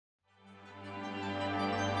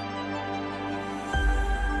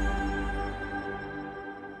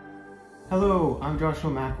Hello, I'm Joshua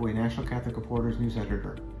McElwee, National Catholic Reporter's news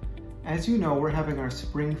editor. As you know, we're having our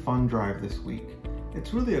spring fund drive this week.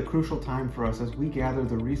 It's really a crucial time for us as we gather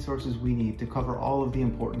the resources we need to cover all of the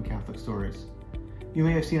important Catholic stories. You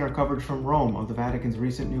may have seen our coverage from Rome of the Vatican's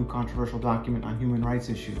recent new controversial document on human rights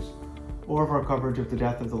issues, or of our coverage of the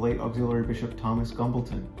death of the late Auxiliary Bishop Thomas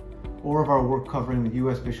Gumbleton, or of our work covering the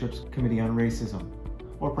U.S. Bishops' Committee on Racism,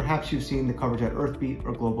 or perhaps you've seen the coverage at Earthbeat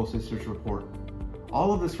or Global Sisters Report.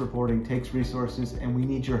 All of this reporting takes resources and we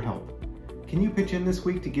need your help. Can you pitch in this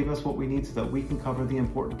week to give us what we need so that we can cover the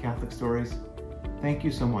important Catholic stories? Thank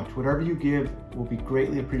you so much. Whatever you give will be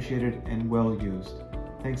greatly appreciated and well used.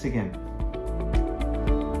 Thanks again.